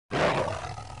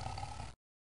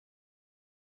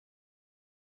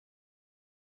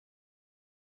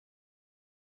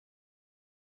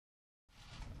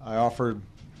I offered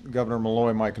Governor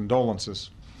Malloy my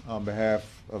condolences on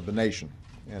behalf of the nation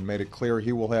and made it clear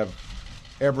he will have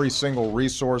every single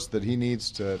resource that he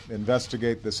needs to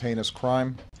investigate this heinous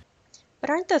crime. But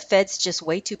aren't the feds just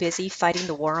way too busy fighting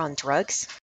the war on drugs?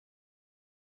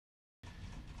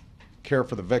 Care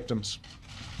for the victims,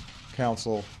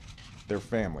 counsel their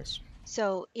families.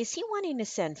 So, is he wanting to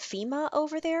send FEMA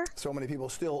over there? So many people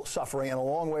still suffering and a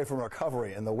long way from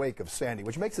recovery in the wake of Sandy,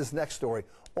 which makes this next story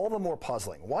all the more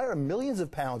puzzling. Why are millions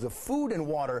of pounds of food and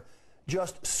water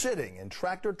just sitting in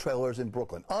tractor trailers in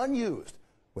Brooklyn, unused,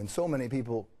 when so many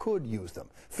people could use them?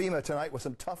 FEMA tonight with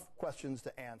some tough questions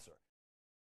to answer.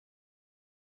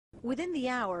 Within the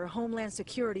hour, Homeland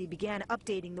Security began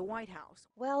updating the White House.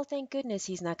 Well, thank goodness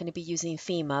he's not going to be using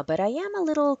FEMA, but I am a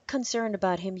little concerned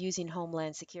about him using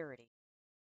Homeland Security.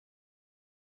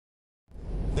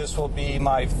 This will be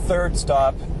my third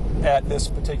stop at this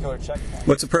particular checkpoint.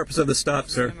 What's the purpose of the stop,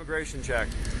 sir? Immigration check.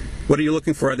 What are you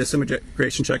looking for at this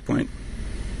immigration checkpoint?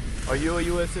 Are you a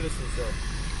U.S. citizen, sir?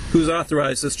 Who's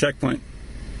authorized this checkpoint?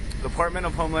 Department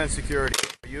of Homeland Security.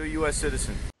 Are you a U.S.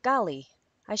 citizen? Golly,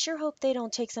 I sure hope they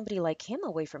don't take somebody like him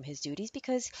away from his duties,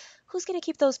 because who's going to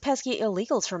keep those pesky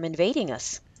illegals from invading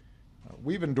us?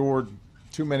 We've endured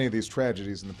too many of these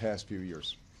tragedies in the past few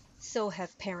years. So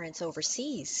have parents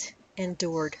overseas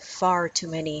endured far too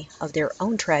many of their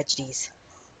own tragedies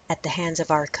at the hands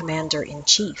of our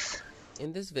commander-in-chief.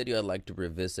 In this video, I'd like to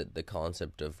revisit the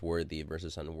concept of worthy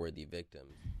versus unworthy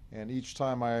victims. And each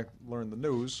time I learn the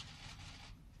news,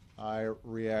 I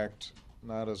react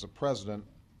not as a president,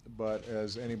 but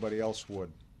as anybody else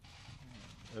would,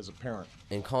 as a parent.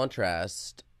 In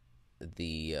contrast,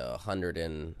 the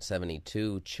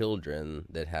 172 children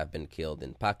that have been killed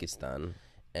in Pakistan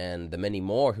and the many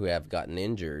more who have gotten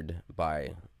injured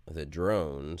by the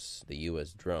drones, the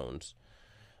U.S. drones,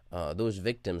 those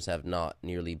victims have not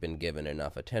nearly been given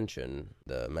enough attention,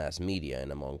 the mass media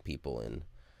and among people in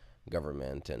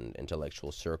government and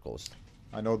intellectual circles.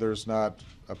 I know there's not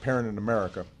a parent in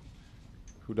America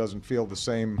who doesn't feel the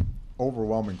same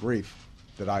overwhelming grief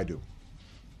that I do.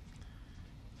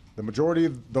 The majority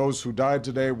of those who died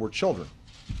today were children.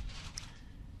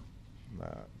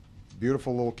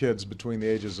 Beautiful little kids between the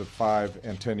ages of 5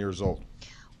 and 10 years old.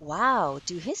 Wow,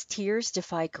 do his tears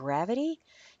defy gravity?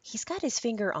 He's got his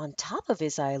finger on top of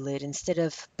his eyelid instead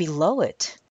of below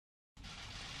it.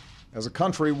 As a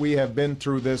country, we have been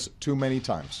through this too many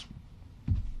times.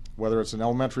 Whether it's an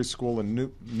elementary school in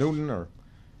Newton, or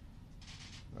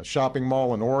a shopping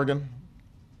mall in Oregon,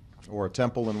 or a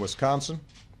temple in Wisconsin,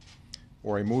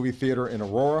 or a movie theater in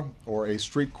Aurora, or a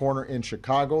street corner in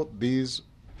Chicago, these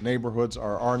neighborhoods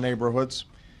are our neighborhoods,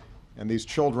 and these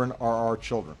children are our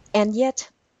children. And yet,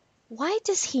 why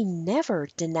does he never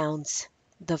denounce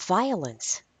the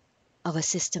violence of a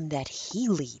system that he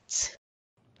leads?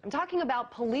 I'm talking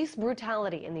about police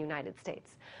brutality in the United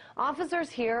States. Officers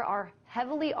here are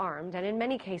heavily armed and in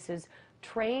many cases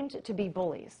trained to be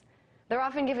bullies. They're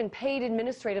often given paid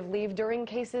administrative leave during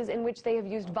cases in which they have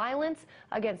used violence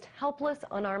against helpless,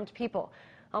 unarmed people,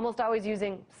 almost always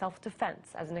using self-defense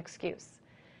as an excuse.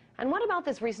 And what about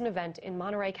this recent event in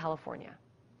Monterey, California?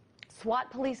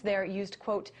 SWAT police there used,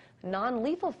 quote,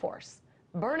 non-lethal force,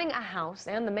 burning a house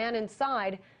and the man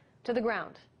inside to the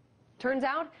ground. Turns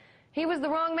out he was the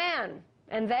wrong man,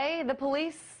 and they, the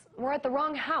police, were at the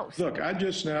wrong house. Look, I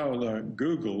just now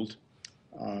Googled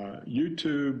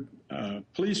YouTube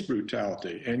police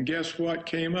brutality, and guess what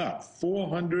came up?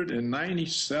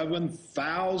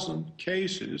 497,000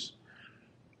 cases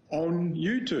on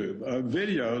YouTube of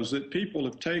videos that people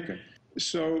have taken.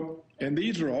 So, and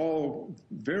these are all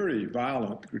very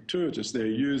violent, gratuitous. They're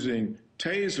using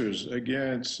tasers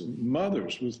against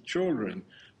mothers with children,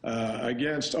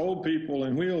 against old people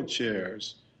in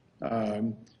wheelchairs.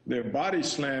 They're body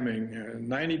slamming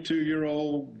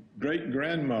 92-year-old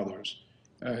great-grandmothers.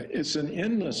 It's an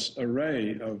endless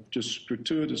array of just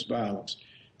gratuitous violence.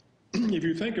 If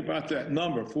you think about that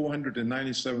number,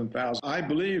 497,000, I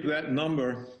believe that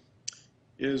number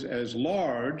is as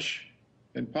large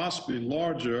and possibly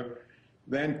larger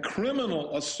than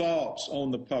criminal assaults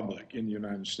on the public in the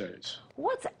United States.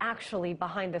 What's actually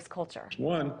behind this culture?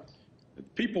 One,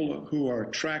 people who are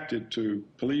attracted to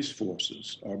police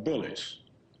forces are bullies.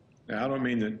 Now, I don't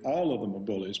mean that all of them are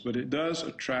bullies, but it does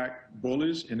attract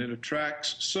bullies and it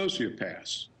attracts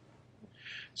sociopaths.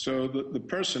 So the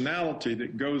personality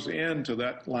that goes into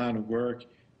that line of work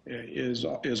is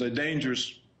a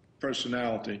dangerous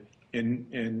personality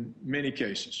in many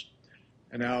cases.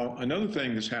 And now another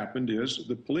thing that's happened is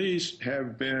the police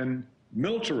have been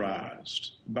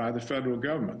militarized by the federal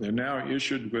government. They're now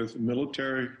issued with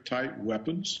military-type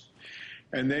weapons,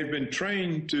 And they've been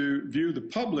trained to view the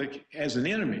public as an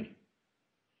enemy.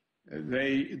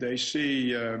 They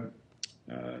see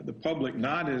the public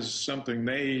not as something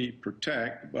they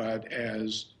protect, but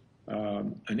as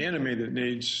an enemy that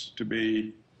needs to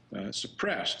be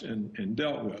suppressed and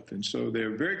dealt with. And so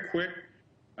they're very quick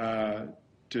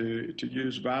to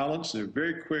use violence. They're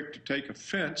very quick to take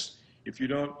offense if you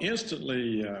don't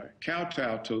instantly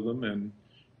kowtow to them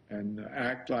and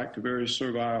act like a very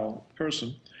servile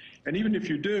person. And even if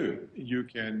you do, you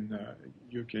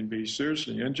can be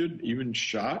seriously injured, even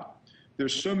shot.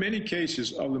 There's so many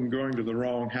cases of them going to the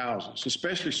wrong houses,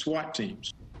 especially SWAT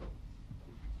teams.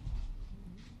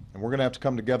 And we're going to have to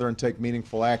come together and take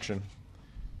meaningful action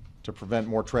to prevent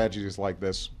more tragedies like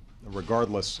this,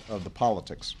 regardless of the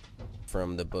politics.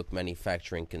 From the book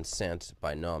Manufacturing Consent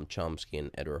by Noam Chomsky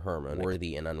and Edward Herman,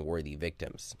 Worthy and Unworthy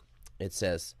Victims. It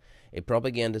says, a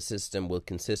propaganda system will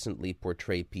consistently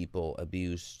portray people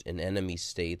abused in enemy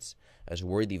states as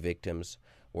worthy victims,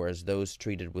 whereas those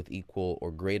treated with equal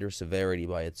or greater severity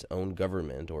by its own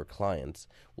government or clients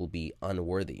will be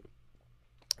unworthy.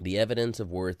 The evidence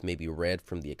of worth may be read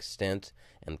from the extent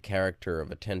and character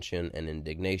of attention and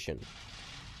indignation.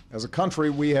 As a country,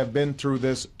 we have been through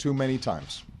this too many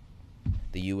times.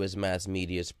 The U.S. mass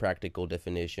media's practical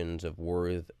definitions of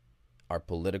worth are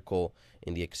political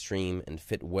in the extreme and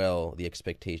fit well the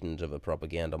expectations of a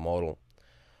propaganda model.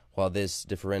 While this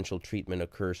differential treatment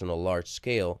occurs on a large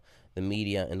scale, the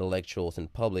media, intellectuals,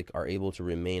 and public are able to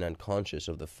remain unconscious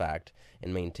of the fact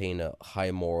and maintain a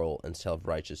high moral and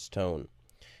self-righteous tone.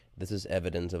 This is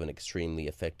evidence of an extremely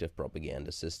effective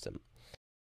propaganda system.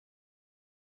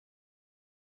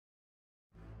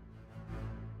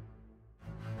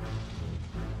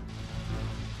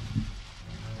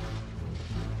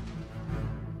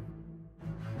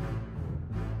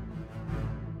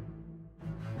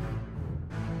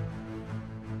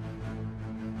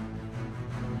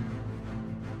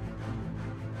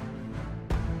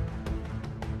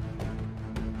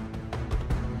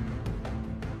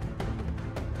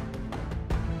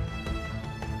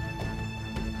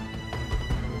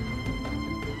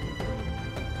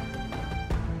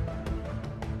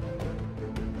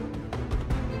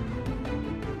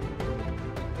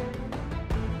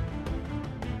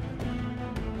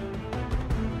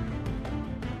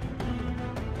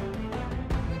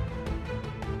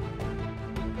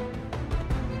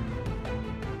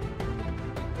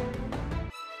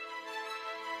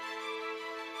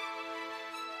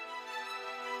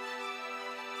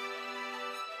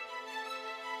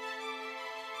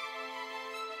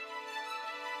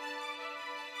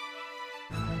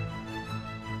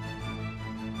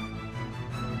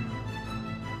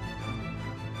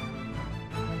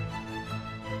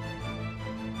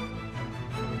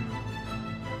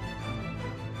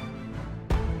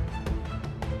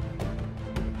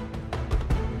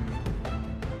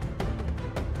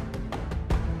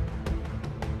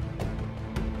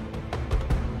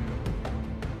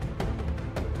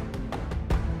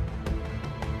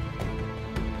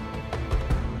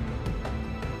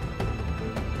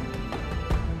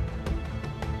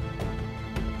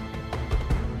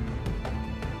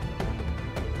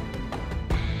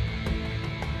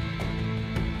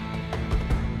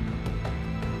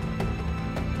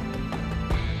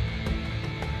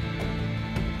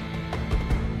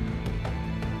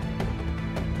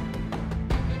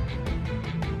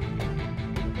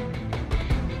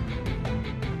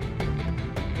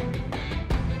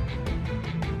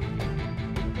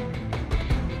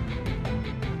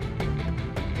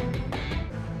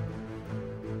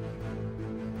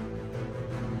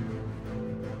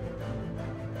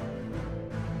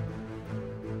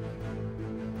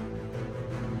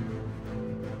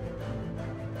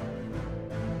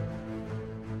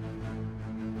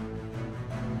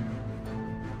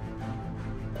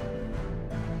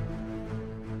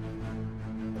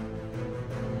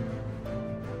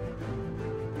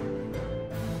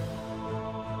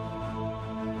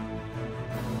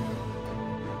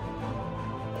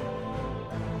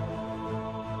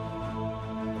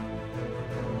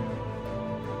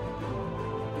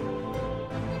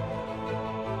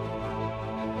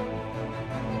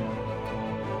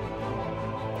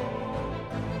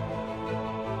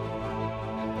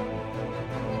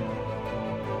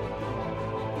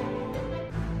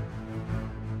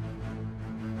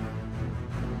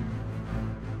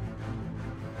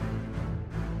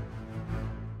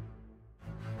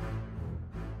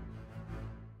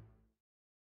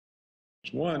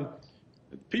 One,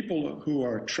 people who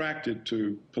are attracted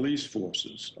to police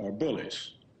forces are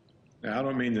bullies. Now, I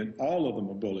don't mean that all of them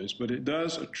are bullies, but it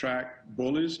does attract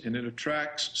bullies and it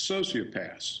attracts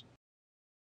sociopaths.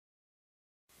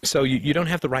 So you don't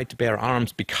have the right to bear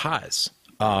arms because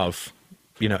of,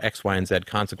 X, Y, and Z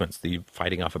consequence, the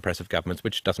fighting off oppressive governments,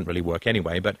 which doesn't really work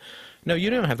anyway. But no, you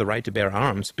don't have the right to bear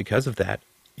arms because of that.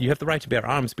 You have the right to bear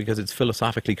arms because it's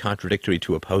philosophically contradictory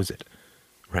to oppose it,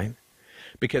 right?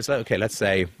 Because, okay, let's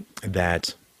say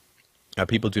that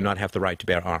people do not have the right to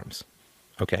bear arms,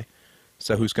 okay?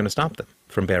 So who's going to stop them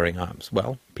from bearing arms?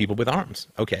 Well, people with arms.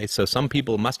 Okay, so some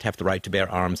people must have the right to bear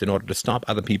arms in order to stop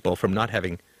other people from not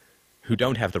having, who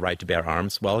don't have the right to bear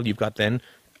arms. Well, you've got then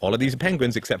all of these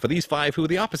penguins except for these 5 who are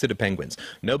the opposite of penguins.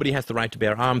 Nobody has the right to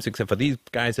bear arms except for these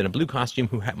guys in a blue costume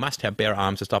who must have bear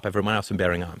arms to stop everyone else from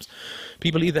bearing arms.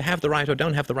 People either have the right or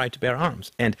don't have the right to bear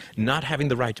arms. And not having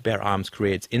the right to bear arms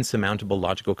creates insurmountable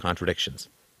logical contradictions.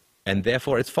 And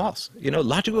therefore it's false.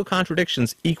 Logical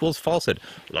contradictions equals falsehood.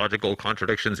 Logical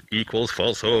contradictions equals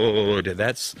falsehood.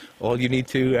 That's all you need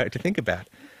to think about.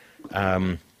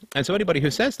 And so anybody who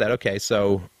says that, okay,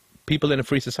 so people in a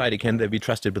free society, can they be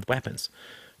trusted with weapons?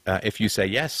 If you say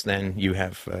yes, then you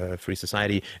have a free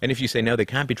society. And if you say no, they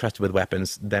can't be trusted with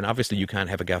weapons, then obviously you can't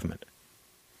have a government.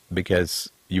 Because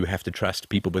you have to trust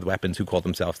people with weapons who call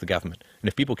themselves the government. And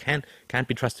if people can't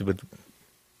be trusted with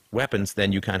weapons,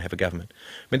 then you can't have a government.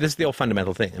 I mean, this is the old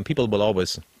fundamental thing. And people will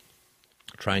always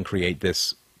try and create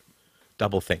this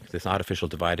double think, this artificial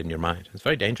divide in your mind. It's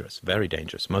very dangerous,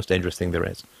 most dangerous thing there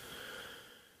is.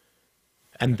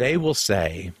 And they will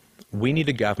say, we need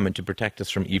a government to protect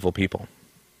us from evil people.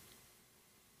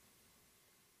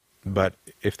 But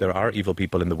if there are evil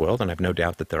people in the world, and I have no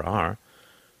doubt that there are,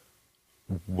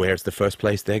 where's the first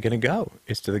place they're going to go?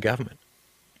 It's to the government.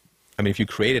 I mean, if you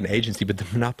create an agency with the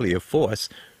monopoly of force,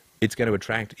 it's going to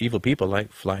attract evil people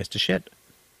like flies to shit.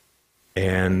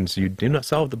 And you do not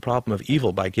solve the problem of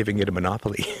evil by giving it a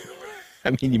monopoly.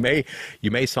 I mean,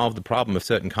 you may solve the problem of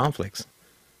certain conflicts.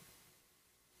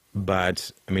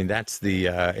 But, I mean, that's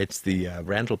it's the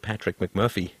Randall Patrick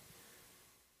McMurphy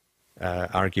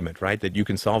argument, right? That you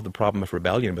can solve the problem of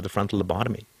rebellion with a frontal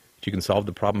lobotomy. You can solve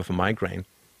the problem of a migraine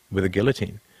with a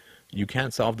guillotine. You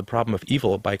can't solve the problem of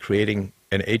evil by creating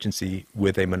an agency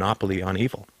with a monopoly on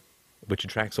evil, which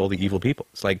attracts all the evil people.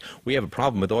 It's like, we have a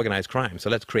problem with organized crime, so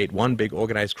let's create one big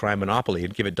organized crime monopoly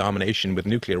and give it domination with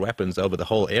nuclear weapons over the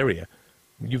whole area.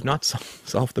 You've not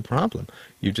solved the problem.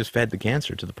 You've just fed the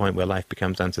cancer to the point where life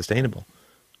becomes unsustainable.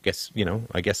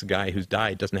 I guess a guy who's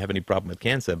died doesn't have any problem with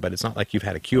cancer, but it's not like you've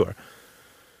had a cure.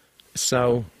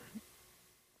 So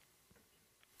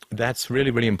that's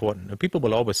really, really important. People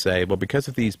will always say, well, because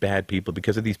of these bad people,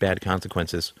 because of these bad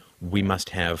consequences, we must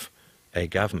have a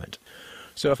government.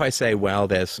 So if I say, well,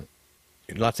 there's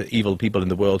lots of evil people in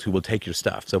the world who will take your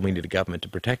stuff, so we need a government to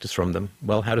protect us from them,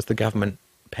 well, how does the government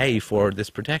pay for this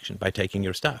protection? By taking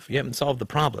your stuff. You haven't solved the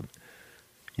problem.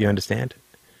 You understand?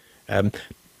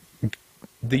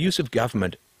 The use of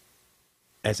government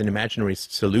as an imaginary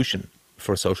solution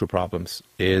for social problems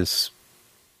is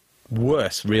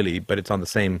worse, really, but it's on the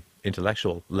same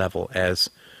intellectual level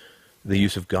as the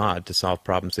use of God to solve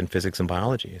problems in physics and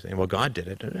biology. Saying, well, God did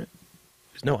it.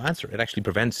 There's no answer. It actually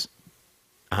prevents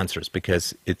answers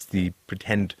because it's the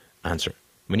pretend answer.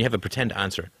 When you have a pretend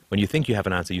answer, when you think you have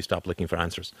an answer, you stop looking for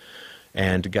answers.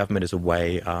 And government is a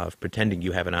way of pretending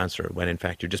you have an answer when, in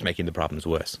fact, you're just making the problems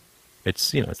worse.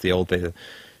 It's, it's the old thing.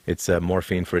 It's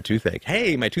morphine for a toothache.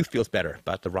 Hey, my tooth feels better,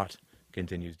 but the rot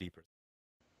continues deeper.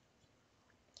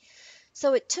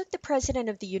 So it took the President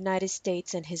of the United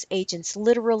States and his agents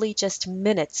literally just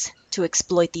minutes to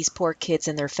exploit these poor kids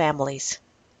and their families.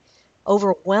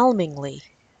 Overwhelmingly,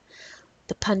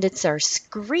 the pundits are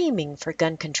screaming for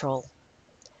gun control.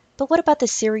 But what about the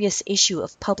serious issue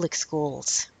of public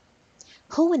schools?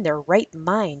 Who in their right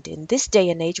mind in this day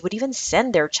and age would even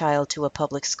send their child to a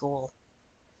public school?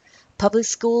 Public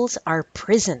schools are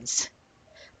prisons.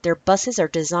 Their buses are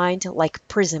designed like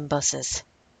prison buses.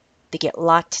 They get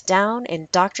locked down,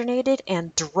 indoctrinated,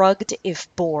 and drugged if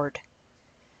bored.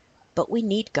 But we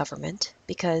need government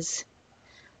because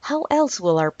how else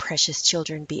will our precious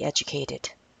children be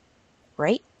educated?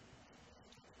 Right?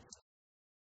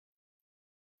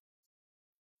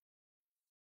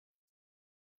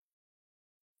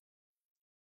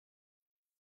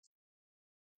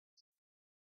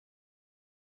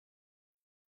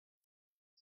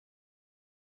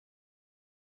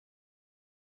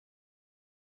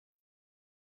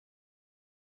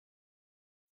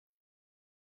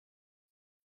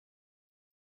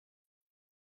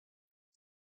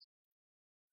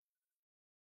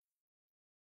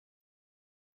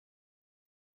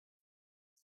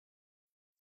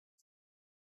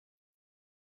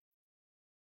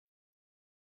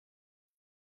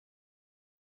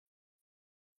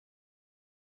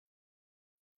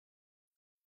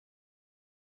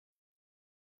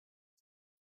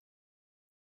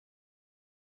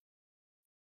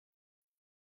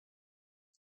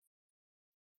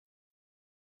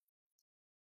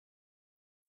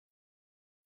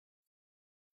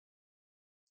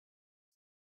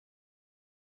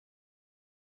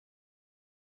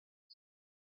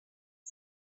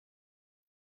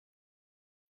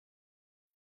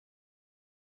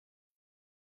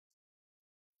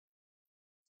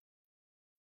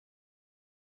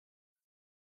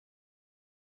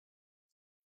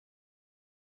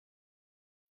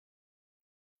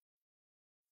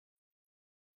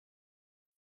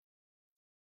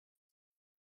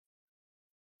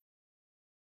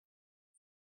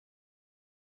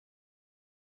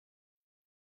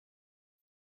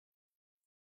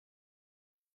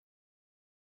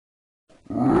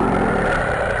 Wow.